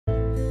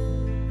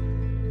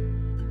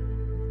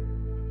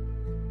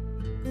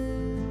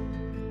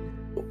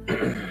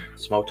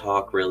Smoke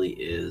Talk really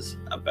is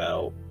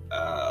about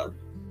a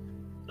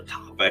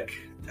topic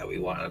that we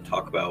want to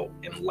talk about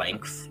in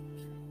length,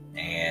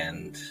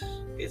 and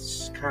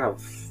it's kind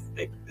of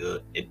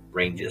it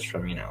ranges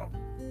from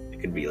it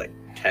could be like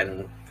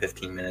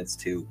 10-15 minutes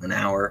to an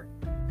hour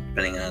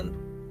depending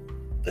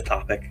on the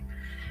topic.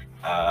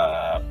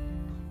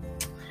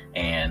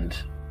 And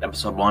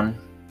episode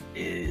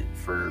 1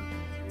 for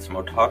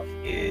Smoke Talk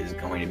is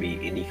going to be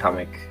indie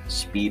comic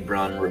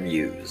speedrun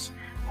reviews.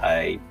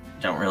 I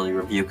don't really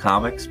review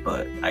comics,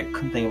 but I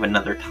couldn't think of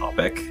another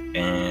topic,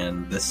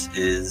 and this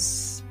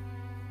is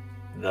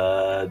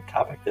the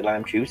topic that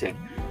I'm choosing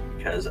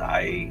because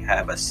I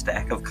have a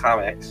stack of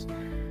comics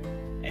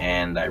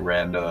and I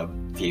read a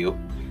few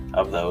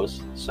of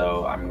those,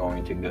 so I'm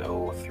going to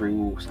go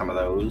through some of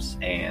those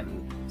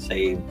and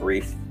say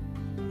brief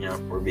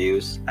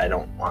reviews. I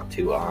don't want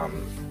to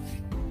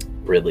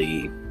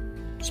really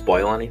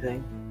spoil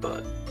anything,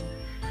 but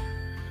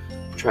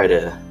try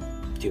to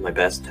do my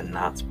best to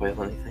not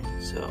spoil anything.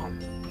 So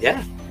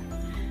yeah,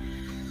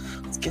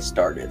 let's get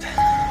started.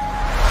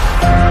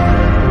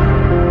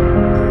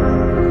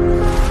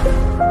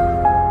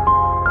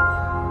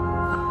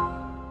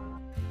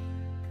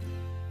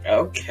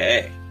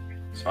 Okay,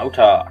 Smoke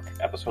Talk,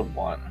 episode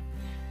 1.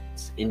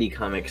 It's indie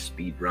comic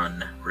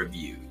speedrun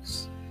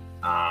reviews.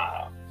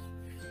 I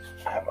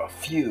have a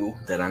few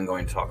that I'm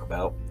going to talk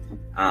about.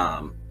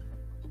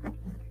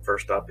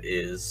 First up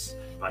is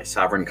by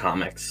Sovereign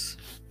Comics,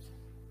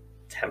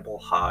 Temple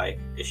High,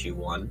 issue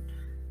 1.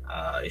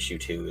 Issue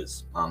 2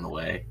 is on the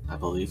way, I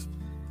believe.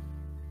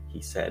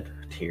 He said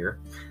here.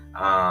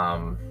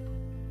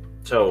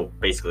 So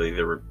basically,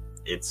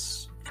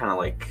 it's kind of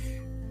like,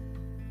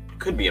 it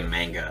could be a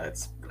manga.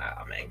 It's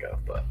not a manga,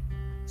 but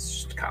it's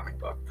just a comic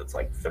book that's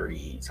like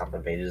 30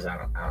 something pages. I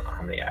don't know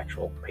how many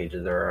actual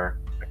pages there are.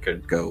 I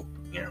could go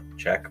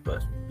check,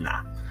 but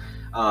nah.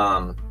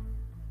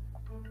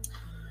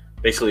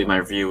 Basically, my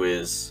review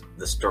is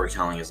the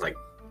storytelling is like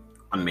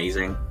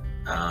amazing.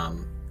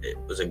 It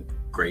was a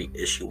great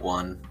issue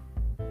 1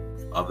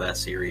 of that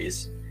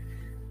series.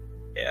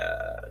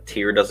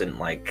 Tier doesn't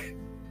like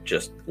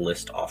just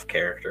list off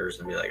characters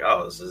and be like,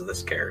 oh, this is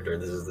this character,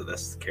 this is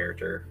this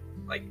character,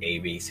 like A,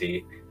 B,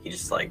 C. He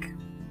just like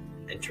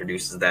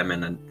introduces them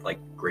in a like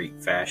great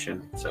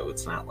fashion, so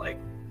it's not like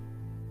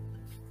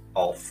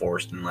all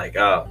forced and like,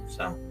 oh,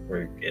 so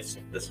it's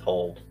this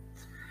whole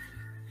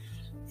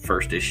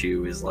first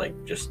issue is like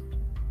just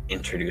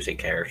introducing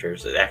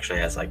characters. It actually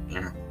has like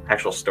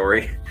actual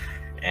story,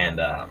 and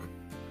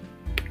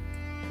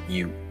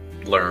you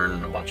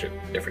learn a bunch of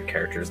different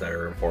characters that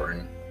are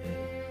important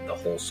in the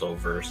whole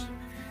Soulverse.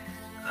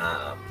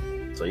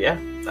 So yeah,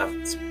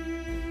 that's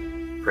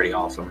pretty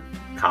awesome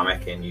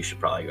comic, and you should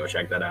probably go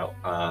check that out.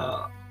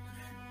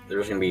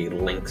 There's going to be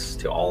links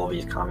to all of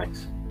these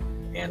comics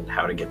and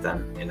how to get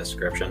them in the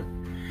description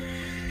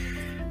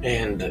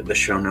and the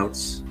show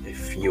notes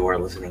if you are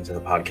listening to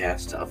the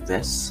podcast of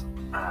this.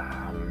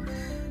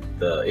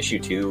 The issue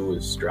 2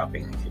 is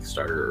dropping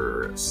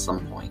Kickstarter at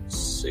some point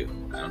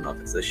soon. I don't know if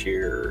it's this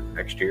year or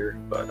next year,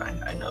 but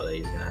I know that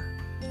he's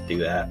gonna do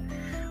that.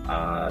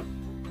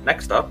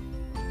 Next up,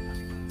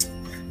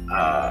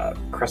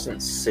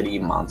 Crescent City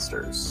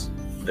Monsters.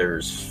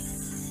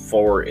 There's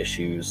 4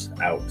 issues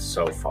out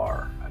so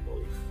far, I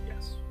believe.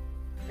 Yes,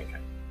 I think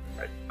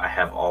I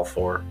have all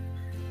 4.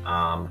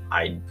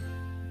 I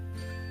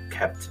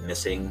kept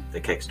missing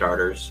the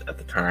Kickstarters at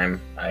the time.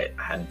 I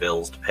had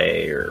bills to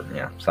pay, or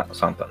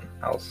something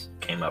else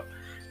came up,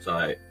 so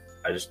I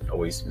just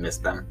always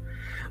missed them.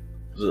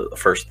 The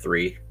first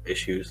 3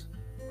 issues,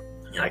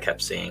 and I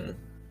kept seeing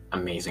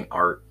amazing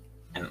art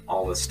and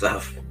all this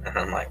stuff, and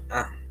I'm like,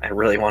 I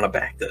really want to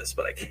back this,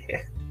 but I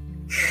can't.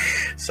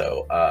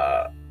 So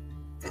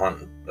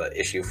when the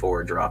issue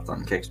 4 dropped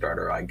on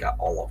Kickstarter, I got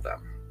all of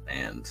them,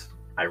 and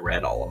I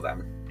read all of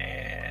them,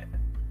 and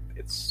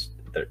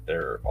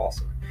they're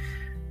awesome.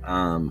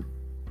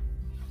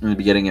 In the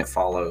beginning, it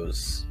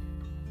follows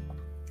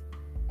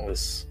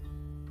this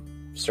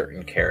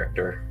certain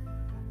character.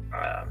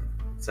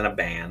 It's in a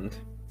band,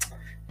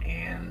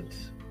 and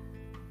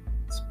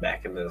it's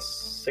back in the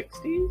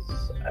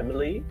 60s, I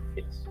believe.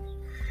 Yes.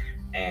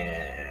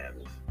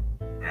 And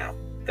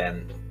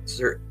then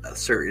a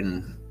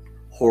certain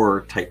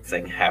horror type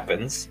thing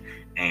happens,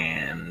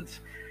 and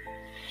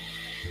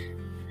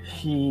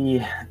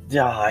he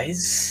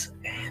dies,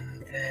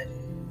 and then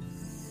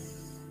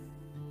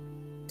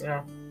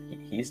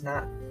he's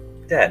not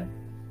dead,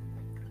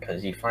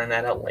 because you find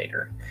that out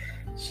later.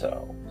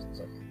 So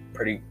some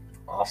pretty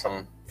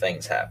awesome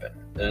things happen.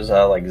 There's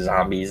like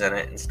zombies in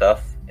it and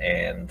stuff,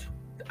 and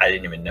I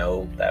didn't even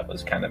know that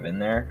was kind of in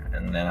there,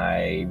 and then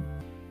I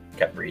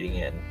kept reading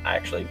it, and I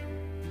actually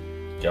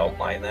don't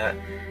mind that.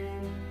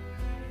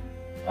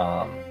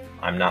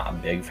 I'm not a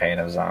big fan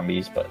of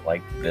zombies, but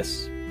like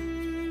this,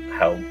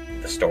 how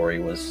the story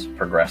was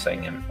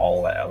progressing and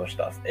all that other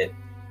stuff, it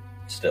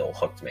still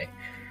hooked me.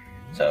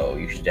 So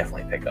you should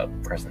definitely pick up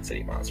Crescent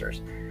City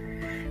Monsters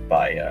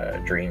by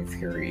Dream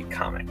Fury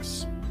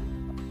Comics.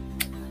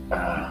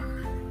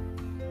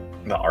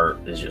 The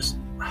art is just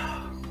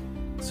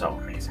so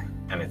amazing.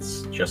 And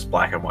it's just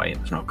black and white.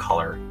 There's no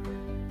color.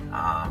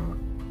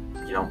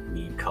 You don't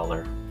need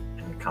color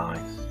in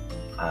comics.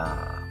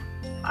 I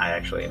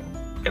actually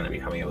am going to be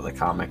coming up with a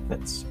comic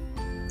that's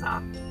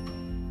not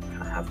going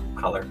to have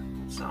color.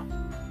 So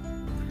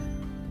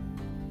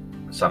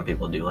some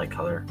people do like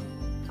color,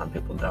 some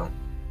people don't.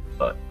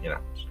 But,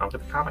 just come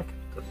with the comic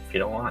if you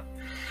don't want it.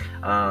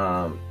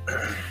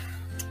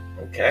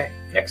 Okay,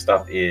 next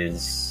up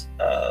is,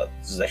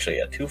 this is actually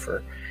a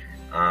twofer.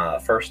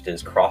 First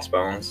is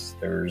Crossbones.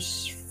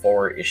 There's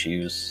 4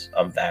 issues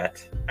of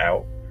that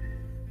out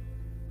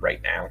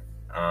right now,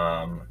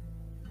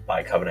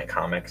 by Covenant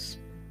Comics.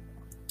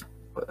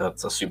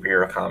 It's a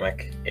superhero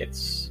comic.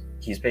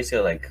 He's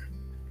basically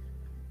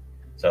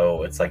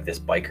it's like this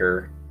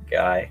biker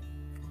guy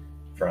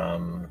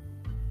from,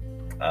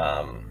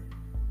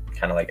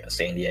 kind of like a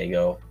San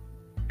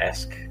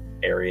Diego-esque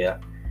area,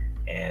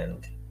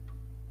 and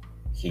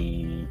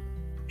he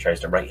tries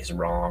to right his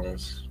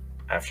wrongs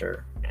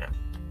after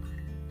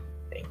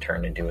being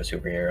turned into a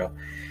superhero.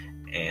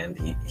 And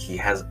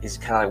he's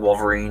kind of like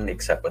Wolverine,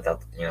 except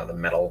without the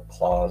metal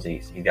claws.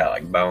 He's got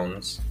like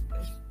bones.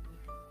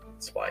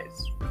 That's why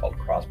it's called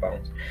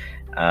Crossbones.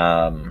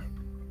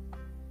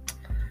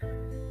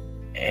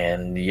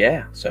 And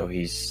yeah, so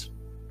he's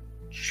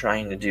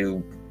trying to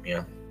do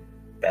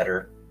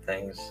better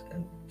things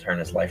and turn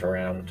his life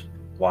around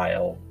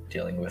while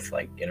dealing with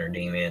like inner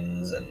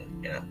demons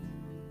and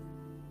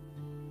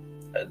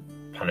a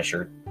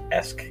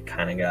Punisher-esque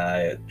kind of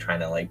guy trying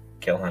to like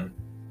kill him.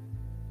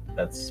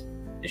 That's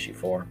issue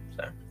 4,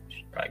 so you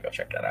should probably go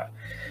check that out.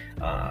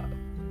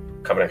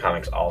 Covenant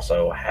Comics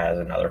also has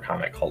another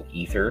comic called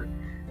Ether,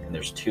 and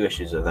there's 2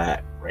 issues of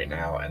that right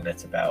now, and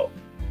it's about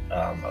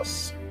a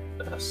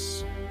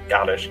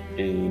Scottish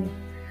dude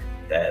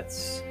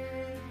that's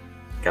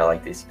got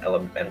like these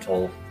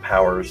elemental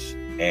powers,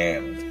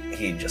 and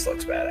he just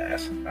looks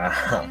badass.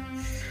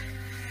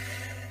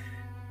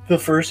 The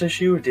first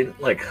issue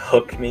didn't like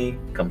hook me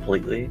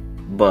completely,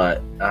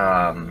 but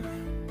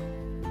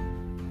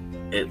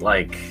it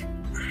like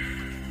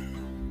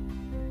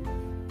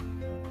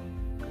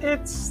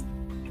it's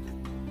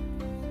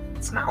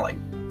not like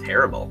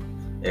terrible.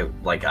 It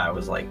like I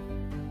was like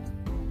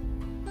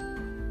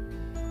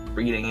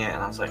reading it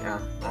and I was like,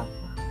 well,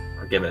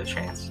 I'll give it a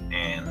chance.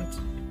 And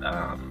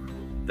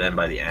then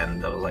by the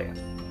end, I was like,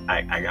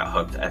 I got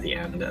hooked at the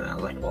end, and I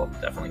was like, well,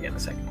 definitely get a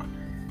second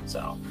one.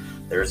 So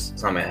there's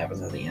something that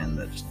happens at the end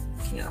that just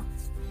kind of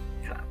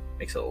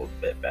makes it a little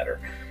bit better.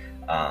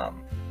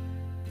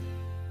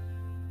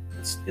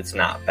 It's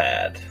not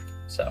bad,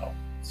 so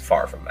it's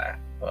far from that.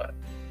 But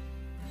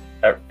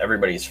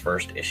everybody's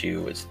first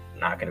issue is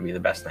not going to be the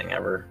best thing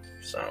ever.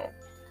 So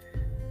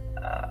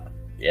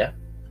yeah,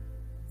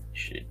 you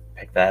should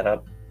pick that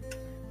up.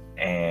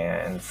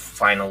 And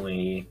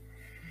finally,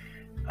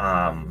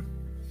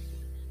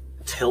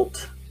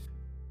 Tilt.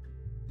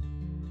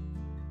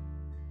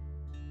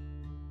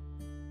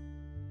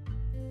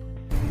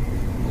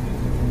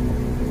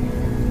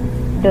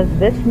 Does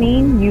this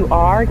mean you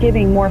are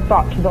giving more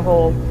thought to the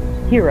whole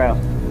hero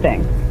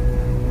thing?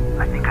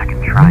 I think I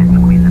can try and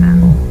squeeze it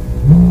in.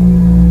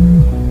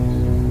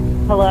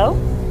 Hello?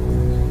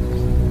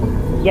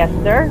 Yes,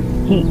 sir.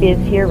 He is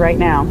here right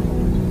now.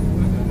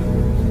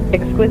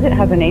 Exquisite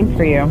has a name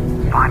for you.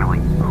 Finally,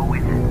 who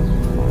is it?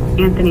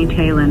 Anthony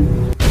Talon.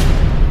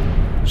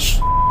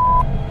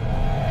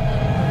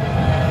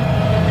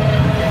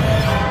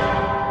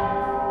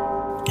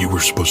 You were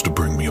supposed to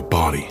bring me a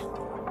body.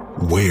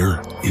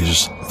 Where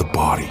is the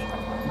body?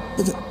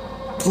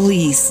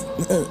 Please,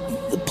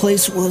 the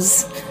place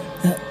was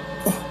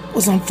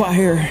on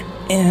fire,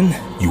 and...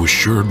 You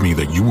assured me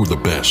that you were the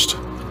best.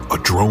 A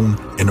drone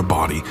and a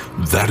body,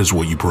 that is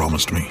what you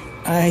promised me.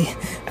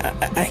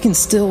 I can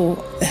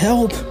still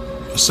help.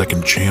 A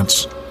second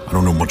chance? I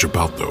don't know much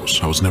about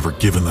those. I was never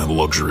given that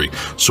luxury,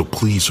 so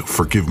please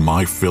forgive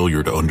my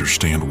failure to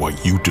understand why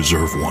you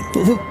deserve one.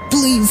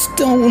 Please,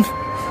 don't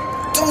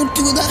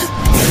do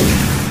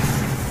that.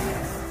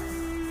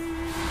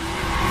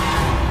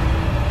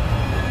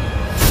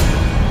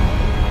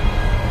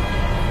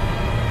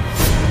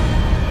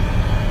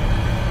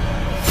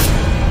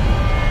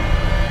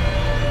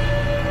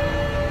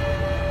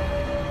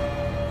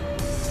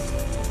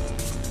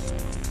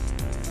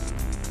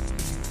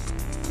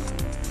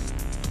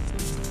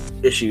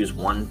 Issues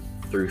 1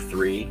 through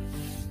 3.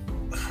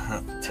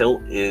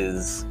 Tilt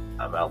is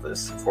about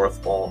this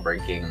fourth wall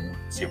breaking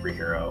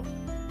superhero.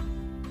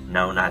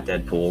 No, not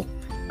Deadpool.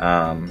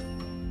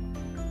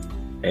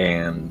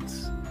 And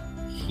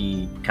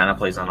he kind of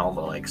plays on all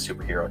the like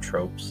superhero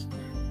tropes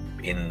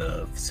in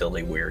the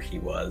facility where he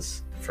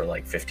was for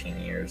like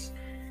 15 years,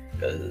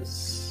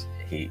 because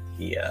he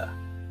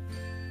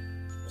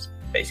was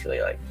basically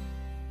like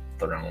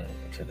thrown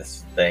into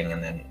this thing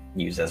and then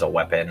used as a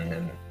weapon,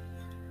 and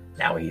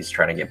now he's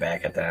trying to get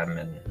back at them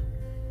and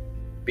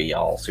be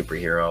all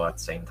superhero at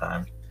the same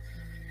time.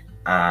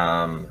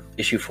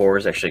 Issue 4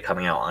 is actually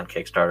coming out on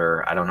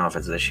Kickstarter. I don't know if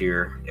it's this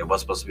year. It was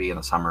supposed to be in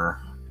the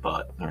summer,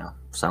 but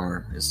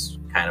summer is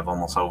kind of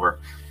almost over.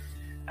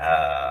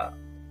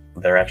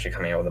 they're actually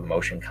coming out with a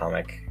motion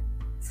comic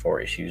for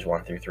issues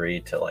 1 through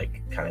 3 to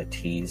like kind of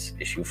tease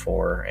issue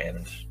 4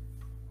 and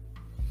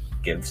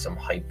give some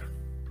hype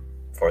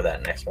for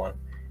that next one.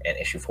 And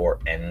issue 4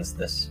 ends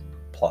this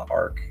plot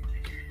arc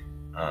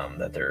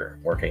that they're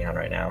working on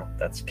right now.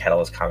 That's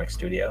Catalyst Comic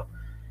Studio.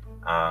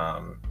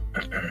 The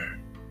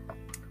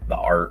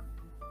art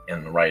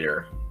and the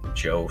writer,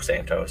 Joe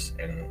Santos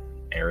and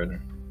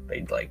Aaron,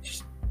 they like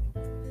just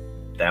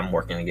them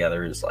working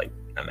together is like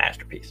a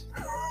masterpiece.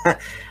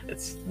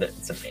 It's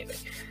amazing.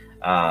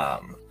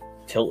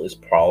 Tilt is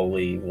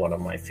probably one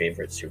of my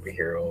favorite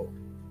superhero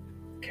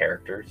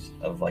characters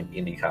of like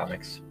indie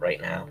comics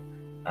right now,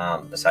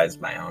 besides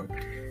my own.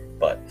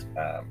 But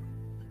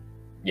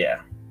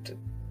yeah,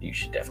 you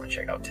should definitely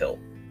check out Tilt.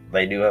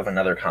 They do have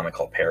another comic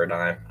called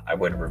Paradigm. I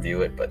would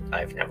review it, but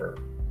I've never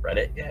read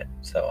it yet,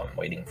 so I'm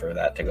waiting for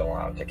that to go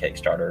out to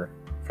Kickstarter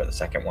for the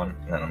second one,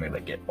 and then I'm gonna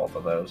get both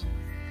of those.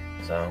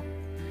 So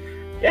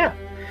yeah,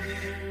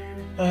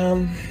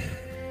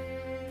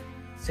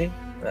 see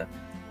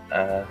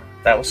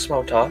that was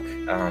Smoke Talk.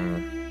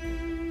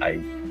 I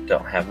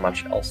don't have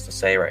much else to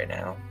say right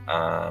now,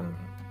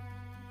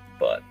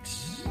 but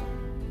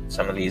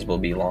some of these will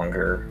be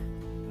longer.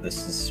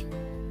 This is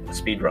a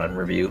speedrun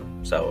review,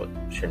 so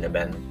it shouldn't have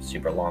been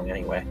super long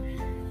anyway.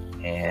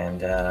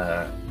 And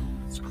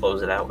let's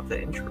close it out with the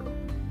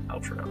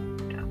outro.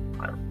 Yeah,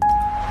 whatever.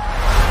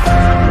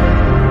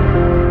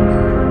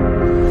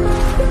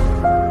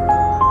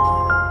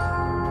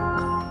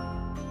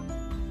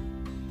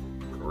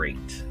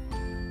 Great.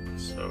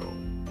 So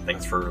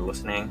thanks for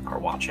listening or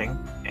watching,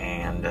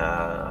 and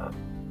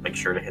make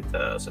sure to hit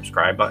the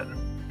subscribe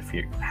button if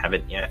you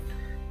haven't yet.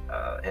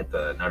 Hit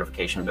the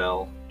notification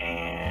bell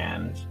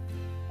and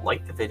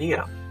like the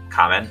video.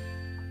 Comment.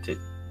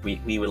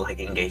 We would like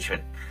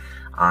engagement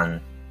on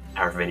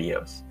our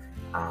videos.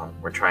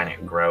 We're trying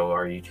to grow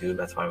our YouTube.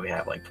 That's why we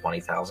have like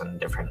 20,000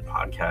 different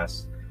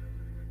podcast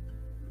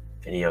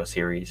video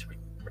series.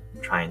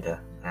 We're trying to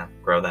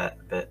grow that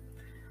a bit.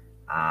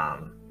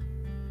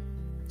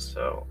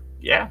 So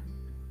yeah,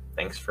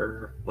 thanks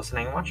for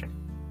listening and watching.